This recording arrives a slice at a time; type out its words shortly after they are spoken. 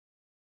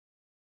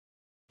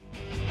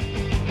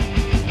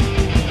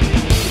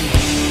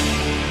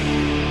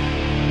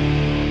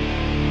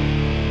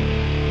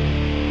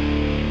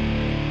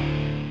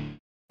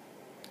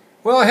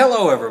Well,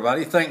 hello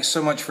everybody. Thanks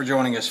so much for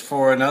joining us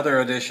for another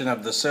edition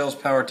of the Sales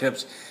Power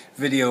Tips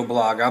video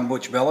blog. I'm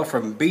Butch Bellah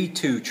from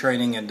B2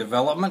 Training and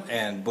Development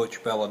and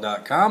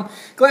ButchBellah.com.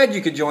 Glad you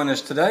could join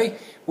us today.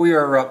 We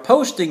are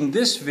posting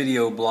this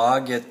video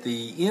blog at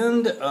the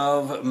end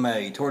of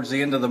May, towards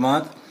the end of the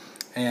month,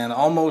 and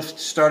almost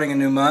starting a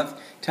new month.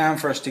 Time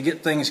for us to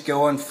get things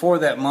going for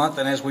that month.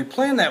 And as we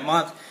plan that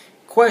month,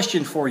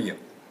 question for you.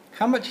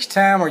 How much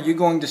time are you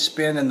going to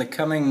spend in the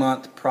coming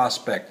month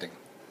prospecting?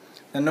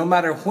 And no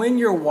matter when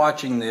you're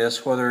watching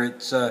this, whether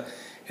it's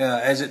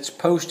as it's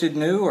posted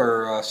new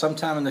or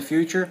sometime in the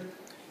future,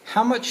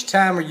 how much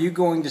time are you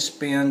going to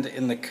spend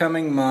in the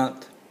coming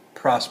month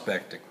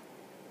prospecting?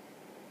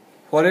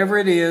 Whatever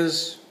it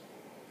is,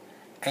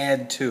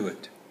 add to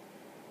it.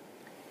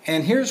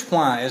 And here's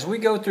why. As we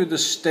go through the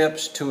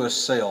steps to a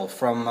sale,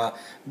 from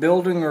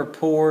building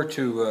rapport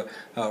to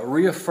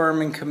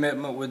reaffirming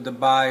commitment with the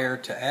buyer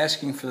to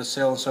asking for the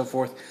sale and so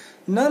forth,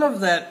 none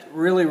of that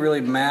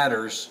really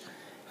matters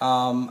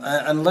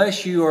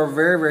unless you are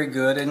very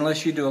good,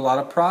 unless you do a lot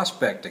of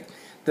prospecting.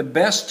 The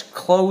best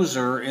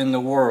closer in the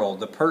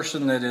world, the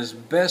person that is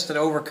best at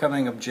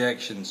overcoming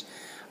objections,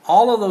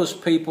 all of those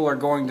people are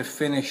going to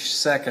finish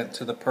second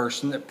to the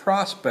person that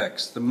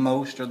prospects the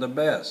most or the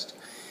best.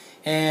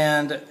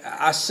 And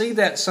I see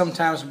that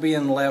sometimes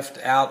being left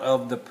out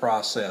of the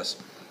process.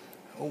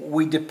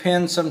 We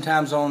depend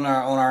sometimes on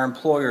our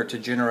employer to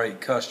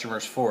generate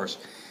customers for us.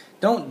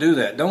 Don't do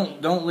that.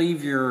 Don't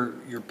leave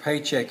your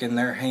paycheck in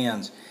their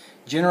hands.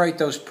 Generate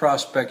those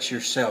prospects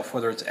yourself,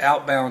 whether it's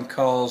outbound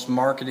calls,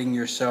 marketing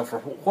yourself, or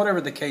whatever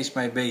the case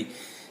may be.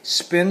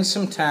 Spend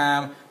some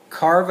time,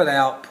 carve it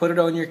out, put it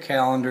on your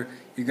calendar.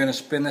 You're going to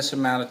spend this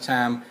amount of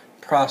time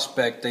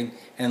prospecting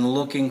and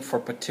looking for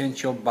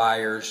potential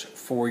buyers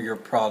for your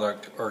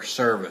product or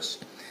service.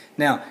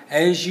 Now,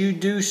 as you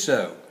do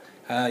so,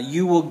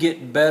 you will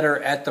get better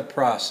at the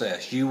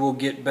process. You will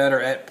get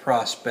better at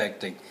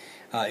prospecting.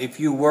 If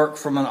you work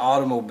from an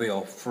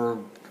automobile, for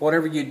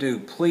whatever you do,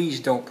 please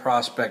don't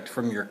prospect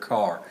from your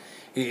car.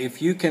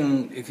 If you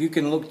can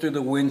look through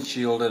the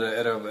windshield at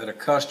a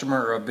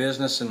customer or a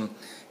business and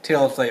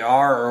tell if they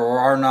are or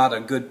are not a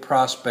good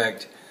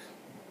prospect,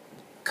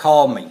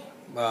 call me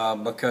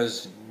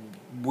because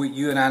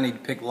you and I need to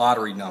pick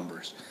lottery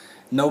numbers.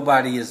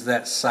 Nobody is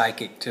that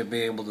psychic to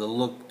be able to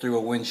look through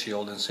a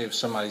windshield and see if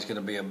somebody's going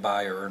to be a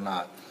buyer or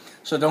not.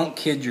 So don't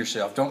kid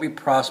yourself. Don't be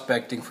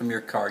prospecting from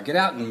your car. Get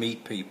out and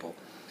meet people.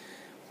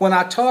 When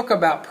I talk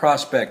about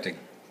prospecting,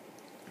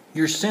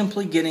 you're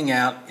simply getting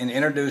out and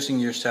introducing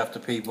yourself to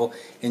people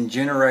and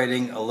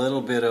generating a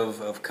little bit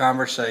of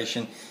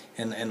conversation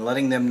and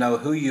letting them know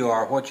who you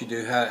are, what you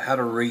do, how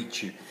to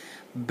reach you.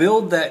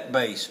 Build that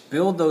base.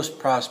 Build those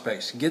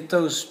prospects. Get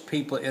those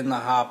people in the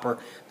hopper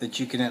that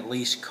you can at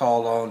least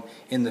call on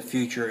in the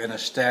future and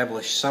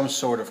establish some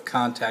sort of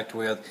contact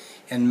with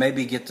and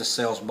maybe get the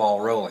sales ball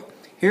rolling.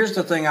 Here's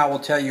the thing I will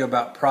tell you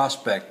about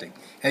prospecting.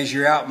 As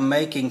you're out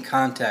making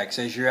contacts,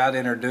 as you're out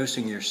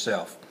introducing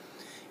yourself,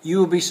 you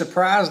will be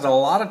surprised a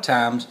lot of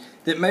times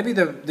that maybe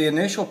the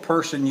initial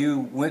person you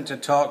went to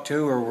talk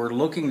to or were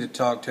looking to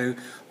talk to,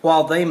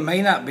 while they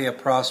may not be a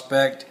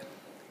prospect,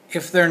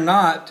 if they're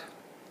not,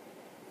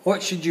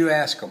 what should you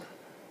ask them?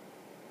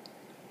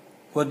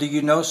 Well, do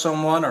you know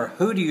someone, or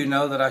who do you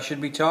know that I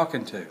should be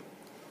talking to?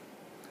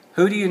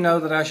 Who do you know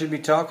that I should be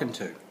talking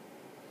to?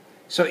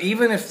 So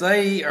even if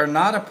they are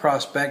not a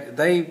prospect,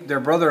 their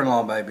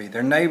brother-in-law may be,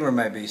 their neighbor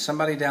may be,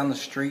 somebody down the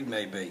street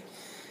may be.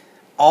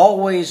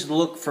 Always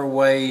look for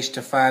ways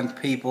to find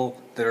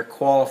people that are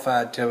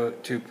qualified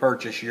to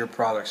purchase your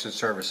products and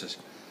services.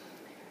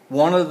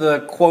 One of the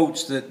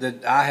quotes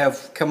that I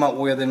have come up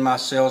with in my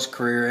sales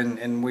career,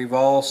 and we've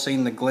all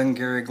seen the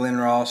Glengarry Glen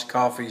Ross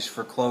coffees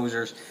for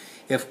closers.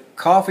 If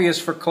coffee is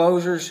for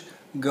closers,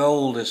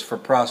 gold is for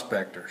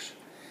prospectors.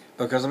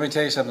 Because let me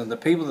tell you something, the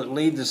people that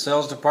lead the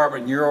sales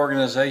department in your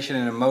organization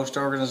and in most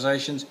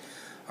organizations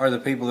are the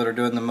people that are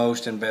doing the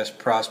most and best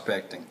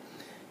prospecting.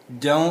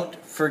 Don't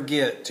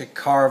forget to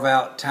carve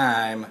out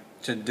time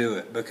to do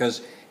it,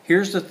 because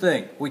here's the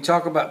thing, we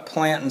talk about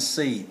planting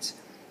seeds.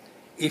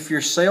 If your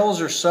sales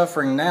are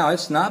suffering now,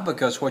 it's not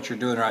because of what you're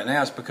doing right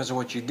now, it's because of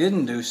what you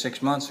didn't do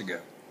 6 months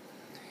ago.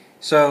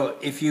 So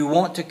if you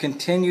want to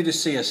continue to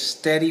see a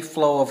steady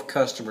flow of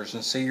customers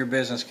and see your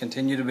business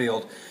continue to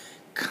build,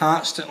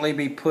 constantly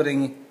be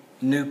putting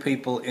new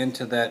people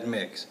into that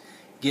mix.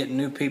 Get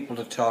new people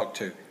to talk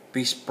to.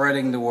 Be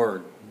spreading the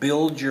word.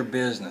 Build your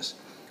business.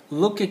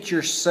 Look at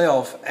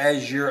yourself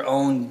as your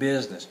own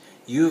business.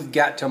 You've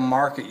got to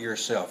market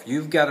yourself.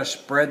 You've got to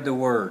spread the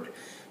word.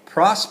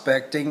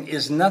 Prospecting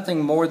is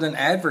nothing more than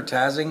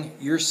advertising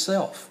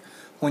yourself.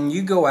 When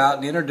you go out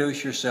and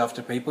introduce yourself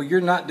to people,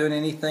 you're not doing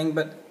anything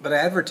but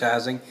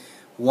advertising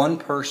one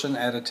person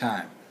at a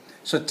time.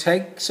 So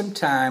take some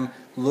time,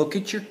 look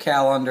at your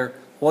calendar.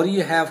 What do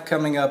you have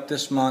coming up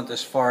this month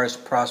as far as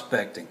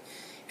prospecting?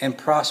 And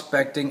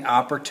prospecting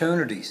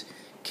opportunities.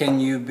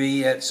 Can you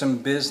be at some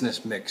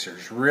business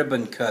mixers,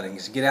 ribbon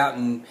cuttings? Get out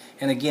and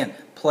again,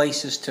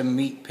 places to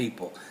meet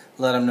people.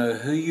 Let them know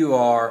who you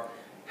are,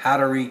 how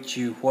to reach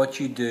you, what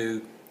you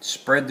do,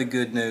 spread the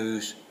good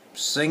news,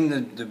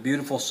 sing the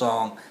beautiful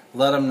song,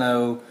 let them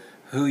know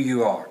who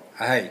you are.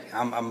 Hey,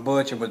 I'm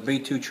Butch. I'm with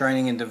B2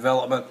 Training and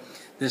Development.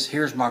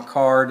 Here's my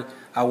card.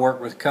 I work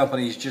with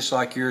companies just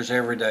like yours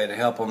every day to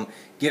help them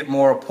get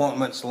more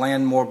appointments,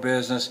 land more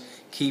business,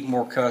 keep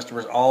more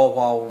customers, all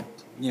while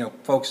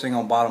focusing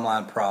on bottom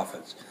line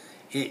profits.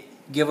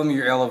 Give them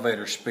your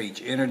elevator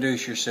speech,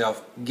 introduce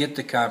yourself, get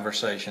the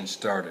conversation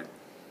started.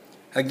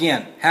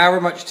 Again, however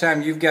much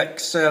time you've got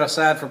set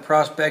aside for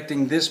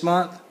prospecting this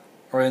month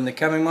or in the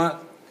coming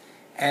month,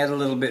 add a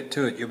little bit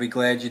to it. You'll be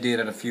glad you did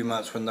in a few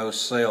months when those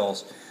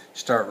sales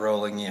start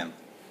rolling in. I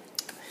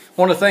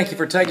want to thank you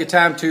for taking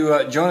time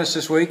to join us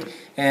this week,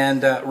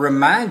 and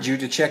remind you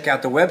to check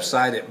out the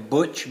website at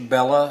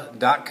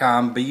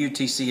butchbella.com,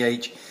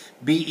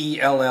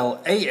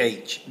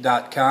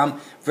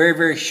 BUTCHBELLAH.com. Very,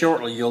 very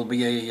shortly you'll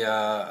be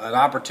an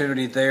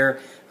opportunity there.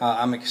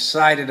 I'm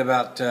excited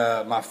about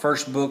my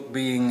first book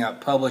being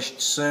published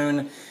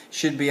soon.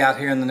 Should be out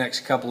here in the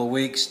next couple of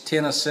weeks.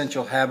 10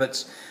 Essential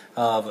Habits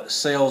of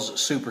Sales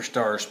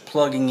Superstars,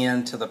 plugging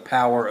into the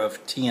power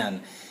of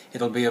 10.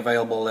 It'll be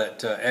available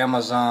at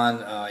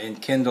Amazon in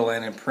Kindle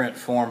and in print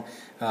form.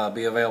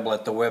 Be available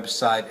at the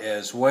website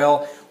as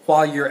well.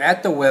 While you're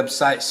at the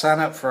website, sign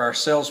up for our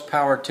Sales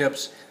Power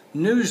Tips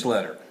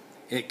newsletter.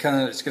 It's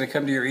going to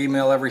come to your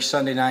email every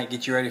Sunday night,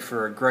 get you ready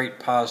for a great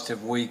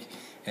positive week,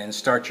 and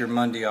start your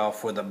Monday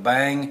off with a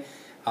bang.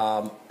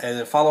 And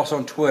follow us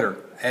on Twitter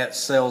at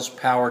Sales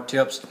Power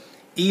Tips.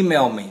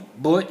 Email me,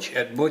 Butch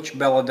at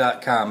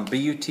butchbella.com,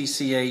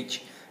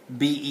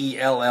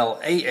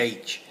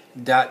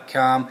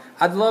 BUTCHBELLAH.com.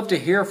 I'd love to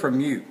hear from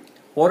you.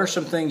 What are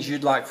some things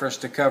you'd like for us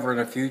to cover in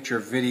a future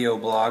video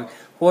blog?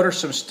 What are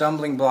some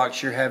stumbling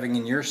blocks you're having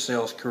in your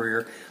sales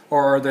career?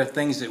 Or are there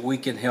things that we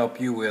can help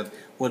you with?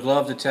 Would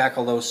love to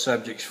tackle those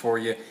subjects for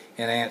you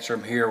and answer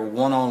them here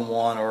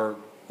one-on-one or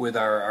with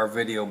our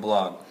video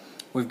blog.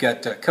 We've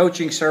got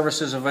coaching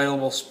services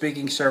available,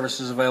 speaking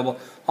services available.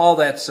 All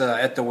that's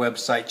at the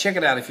website. Check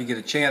it out if you get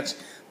a chance,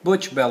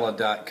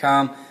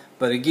 butchbella.com.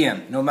 But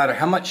again, no matter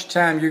how much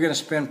time you're going to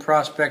spend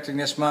prospecting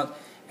this month,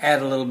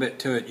 add a little bit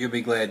to it. You'll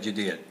be glad you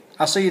did.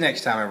 I'll see you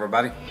next time,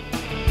 everybody.